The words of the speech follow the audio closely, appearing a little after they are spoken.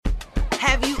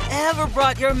Have you ever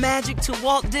brought your magic to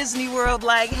Walt Disney World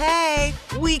like, hey,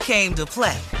 we came to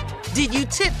play? Did you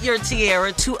tip your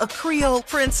tiara to a Creole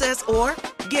princess or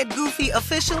get goofy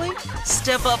officially?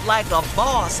 Step up like a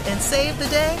boss and save the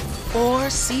day? Or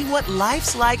see what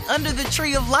life's like under the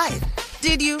tree of life?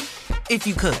 Did you? If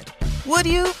you could. Would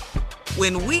you?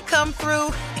 When we come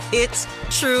through, it's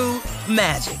true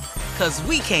magic. 'Cause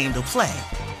we came to play.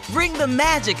 Bring the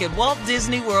magic at Walt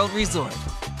Disney World Resort.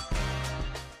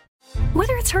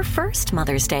 Whether it's her first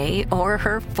Mother's Day or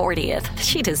her 40th,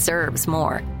 she deserves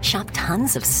more. Shop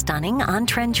tons of stunning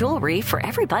on-trend jewelry for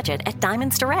every budget at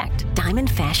Diamonds Direct. Diamond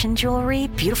fashion jewelry,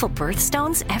 beautiful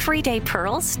birthstones, everyday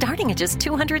pearls starting at just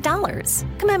 $200.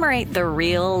 Commemorate the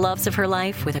real loves of her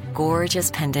life with a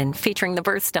gorgeous pendant featuring the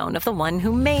birthstone of the one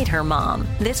who made her mom.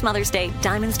 This Mother's Day,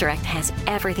 Diamonds Direct has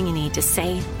everything you need to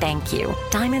say thank you.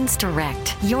 Diamonds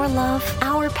Direct. Your love,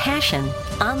 our passion.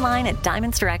 Online at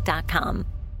diamondsdirect.com.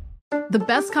 The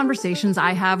best conversations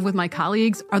I have with my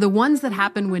colleagues are the ones that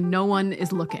happen when no one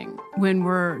is looking, when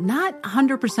we're not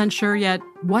 100% sure yet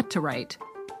what to write.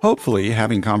 Hopefully,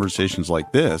 having conversations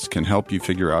like this can help you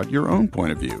figure out your own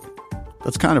point of view.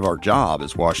 That's kind of our job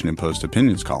as Washington Post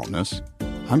opinions columnists.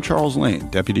 I'm Charles Lane,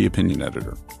 Deputy Opinion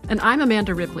Editor. And I'm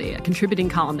Amanda Ripley, a contributing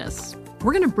columnist.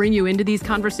 We're going to bring you into these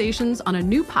conversations on a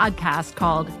new podcast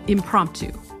called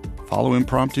Impromptu. Follow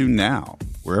Impromptu now,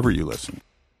 wherever you listen.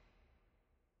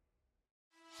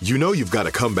 You know you've got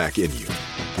a comeback in you.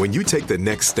 When you take the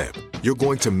next step, you're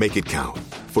going to make it count.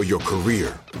 For your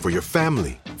career, for your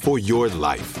family, for your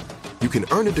life. You can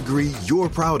earn a degree you're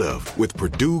proud of with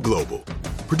Purdue Global.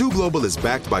 Purdue Global is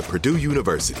backed by Purdue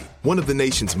University, one of the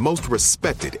nation's most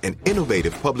respected and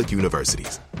innovative public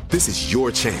universities. This is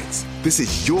your chance. This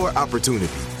is your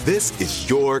opportunity. This is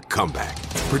your comeback.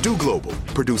 Purdue Global,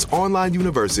 Purdue's online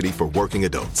university for working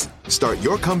adults. Start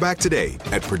your comeback today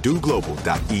at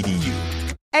purdueglobal.edu.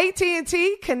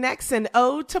 AT&T connects an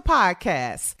ode to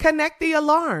podcasts. Connect the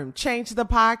alarm. Change the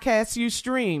podcast you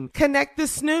stream. Connect the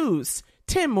snooze.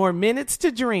 10 more minutes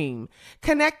to dream.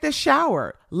 Connect the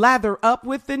shower. Lather up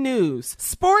with the news.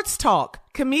 Sports talk,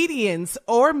 comedians,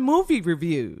 or movie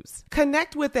reviews.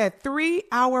 Connect with that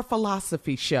 3-hour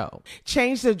philosophy show.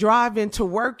 Change the drive into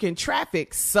work in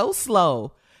traffic so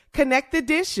slow. Connect the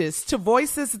dishes to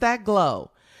voices that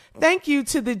glow. Thank you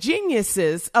to the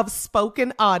geniuses of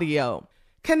spoken audio.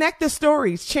 Connect the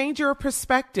stories, change your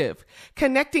perspective.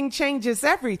 Connecting changes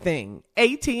everything.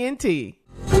 AT&T.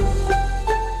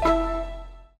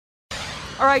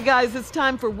 All right, guys, it's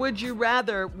time for Would You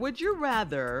Rather. Would you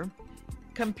rather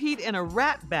compete in a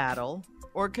rap battle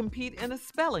or compete in a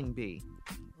spelling bee?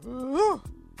 I'm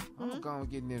going to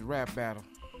get in this rap battle.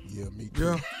 Yeah, me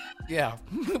too. Yeah.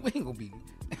 We ain't going to be...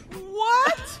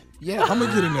 What? Yeah. I'm going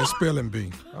to get in that spelling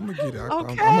bee. I'm going to get it.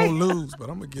 Okay. I'm going to lose, but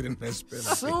I'm going to get in that spelling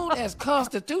bee. Soon as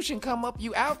Constitution come up,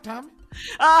 you out, Tommy.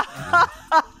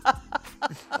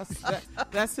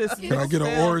 That's his. Can I get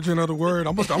an origin of the word?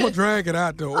 I'm going to drag it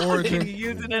out, the origin.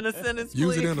 Use it in a sentence,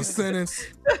 Use please. it in a sentence.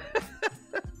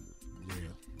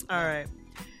 All right.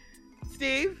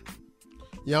 Steve?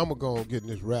 Yeah, I'm going to go and get in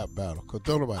this rap battle, because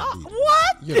don't nobody need it.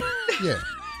 What? You know, yeah.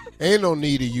 Ain't no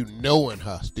need of you knowing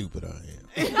how stupid I am.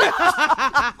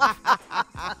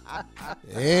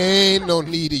 Ain't no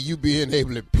need of you being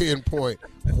able to pinpoint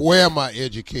where my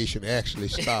education actually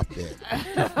stopped at.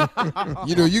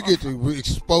 You know, you get to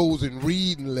exposing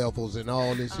reading levels and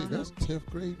all this shit. That's 10th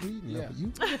grade reading level.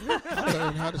 You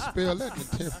learned how to spell that in the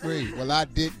 10th grade. Well, I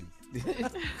didn't.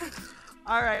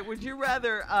 All right. Would you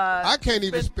rather... I can't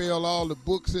even spell all the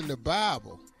books in the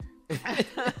Bible.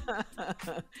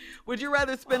 Would you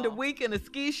rather spend a week in a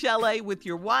ski chalet with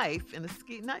your wife in a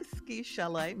nice ski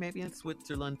chalet, maybe in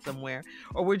Switzerland somewhere,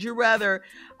 or would you rather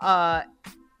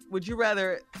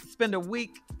spend a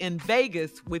week in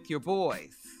Vegas with your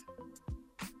boys?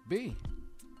 B.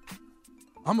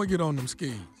 I'm going to get on them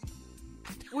skis.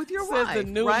 With your Says wife,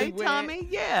 the right, newlywed. Tommy?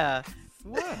 Yeah.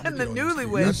 What? And the You're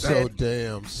newlywed. so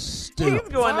damn stupid. He's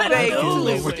going to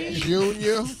Vegas.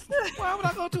 Junior. Why would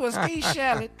I go to a ski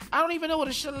chalet? I don't even know what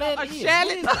a chalet is.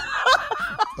 Chalet?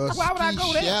 Why would I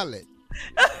go there? Chalet.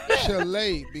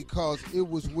 Chalet, because it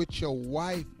was with your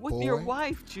wife, With boy. your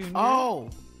wife, Junior.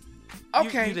 Oh.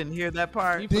 Okay. You didn't hear that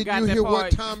part? Did you hear what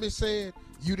Tommy said?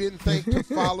 You didn't think to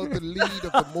follow the lead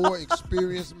of the more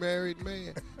experienced married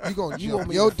man? You're going to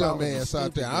jump your dumb ass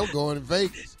out there. I'm going to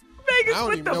Vegas. Vegas I don't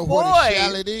with even the know boys. what a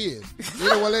shallot is. You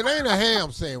know, well, it ain't a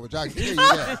ham sandwich, I can tell you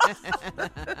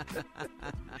that.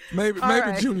 Maybe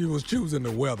right. Junior was choosing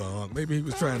the weather, huh? Maybe he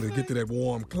was trying to get to that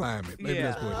warm climate. Maybe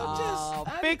Yeah. that's what it was.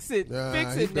 Fix it.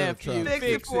 Fix he it, better nephew. try to Fix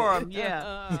it for him,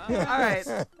 yeah. All right.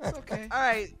 Okay. All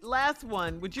right, last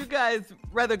one. Would you guys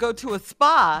rather go to a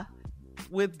spa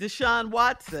with Deshaun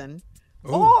Watson,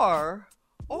 or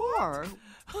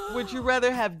would you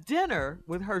rather have dinner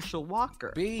with Herschel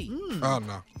Walker? B. Oh,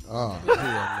 no. Oh,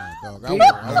 hell no, dog.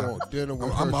 I want dinner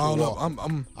with I'm Herschel all Walker. up.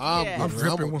 I'm I'm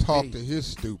dripping going with to talk B. to his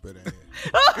stupid ass.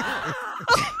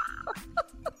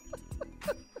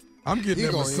 I'm getting He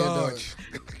a gonna massage.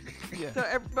 So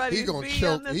everybody He gonna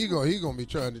choke. He gonna be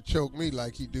trying to choke me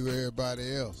like he do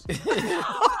everybody else.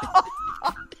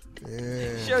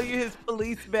 Yeah. Show you his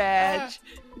police badge,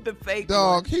 the fake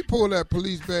Dog, one. he pulled that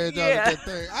police badge out of that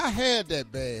thing. I had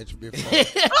that badge before.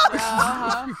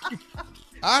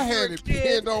 I had it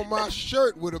pinned on my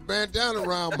shirt with a bandana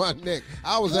around my neck.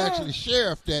 I was actually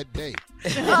sheriff that day.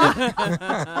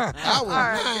 I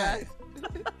was Guys.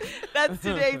 That's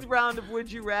today's round of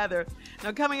Would You Rather.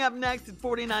 Now, coming up next at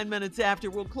 49 minutes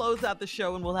after, we'll close out the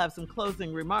show and we'll have some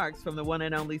closing remarks from the one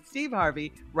and only Steve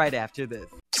Harvey right after this.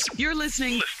 You're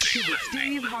listening to the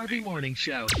Steve Harvey Morning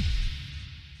Show.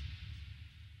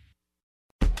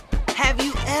 Have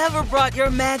you ever brought your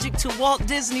magic to Walt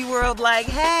Disney World like,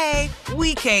 hey,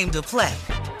 we came to play?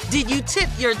 Did you tip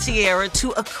your tiara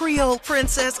to a Creole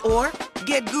princess or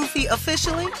get goofy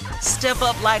officially? Step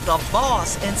up like a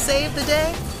boss and save the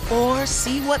day? Or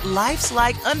see what life's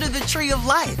like under the tree of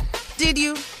life? Did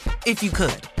you? If you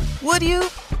could. Would you?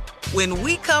 When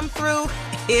we come through,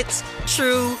 it's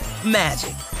true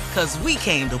magic. 'Cause we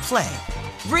came to play.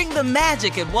 Bring the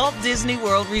magic at Walt Disney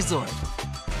World Resort.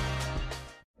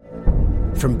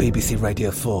 From BBC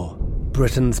Radio 4,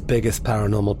 Britain's biggest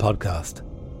paranormal podcast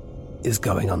is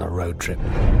going on a road trip.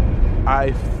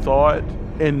 I thought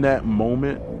in that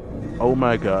moment, oh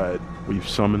my God, we've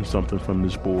summoned something from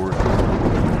this board.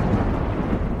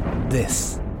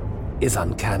 This is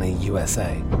Uncanny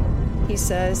USA. He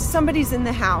says, somebody's in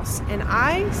the house, and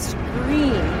I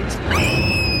screamed.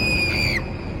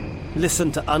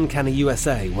 Listen to Uncanny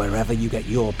USA wherever you get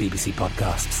your BBC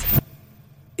podcasts,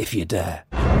 if you dare.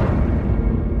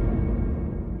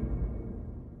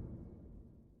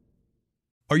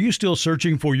 Are you still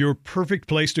searching for your perfect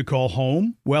place to call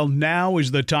home? Well, now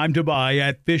is the time to buy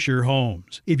at Fisher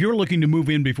Homes. If you're looking to move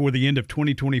in before the end of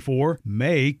 2024,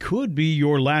 May could be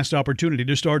your last opportunity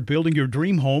to start building your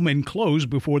dream home and close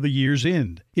before the year's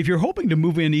end. If you're hoping to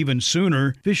move in even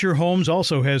sooner, Fisher Homes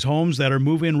also has homes that are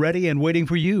move-in ready and waiting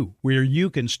for you, where you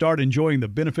can start enjoying the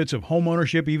benefits of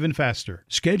homeownership even faster.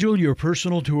 Schedule your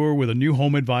personal tour with a new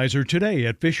home advisor today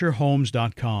at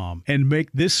FisherHomes.com and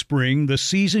make this spring the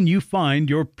season you find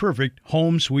your perfect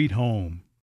home sweet home.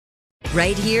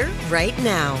 Right here, right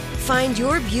now. Find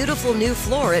your beautiful new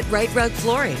floor at Right Rug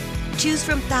Flooring. Choose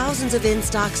from thousands of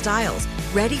in-stock styles,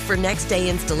 ready for next day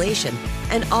installation,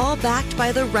 and all backed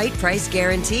by the right price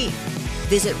guarantee.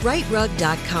 Visit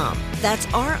rightrug.com. That's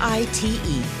RITERUG.com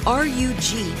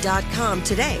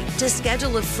today to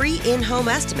schedule a free in-home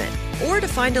estimate or to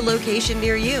find a location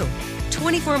near you.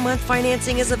 24-month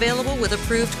financing is available with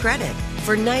approved credit.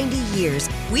 For 90 years,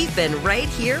 we've been right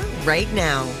here, right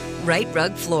now. Right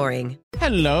Rug Flooring.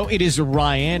 Hello, it is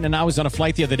Ryan, and I was on a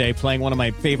flight the other day playing one of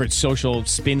my favorite social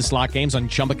spin slot games on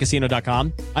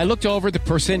ChumbaCasino.com. I looked over at the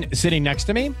person sitting next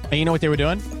to me, and you know what they were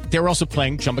doing? They were also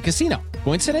playing Chumba Casino.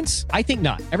 Coincidence? I think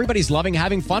not. Everybody's loving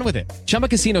having fun with it. Chumba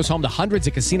Casino is home to hundreds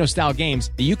of casino-style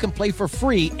games that you can play for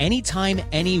free anytime,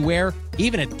 anywhere,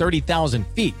 even at 30,000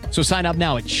 feet. So sign up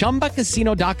now at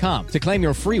ChumbaCasino.com to claim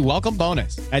your free welcome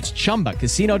bonus. That's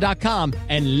ChumbaCasino.com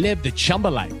and live the Chumba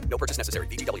life. No purchase necessary.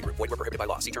 VGW Group. Void where prohibited by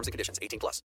law. See terms and conditions. 18+.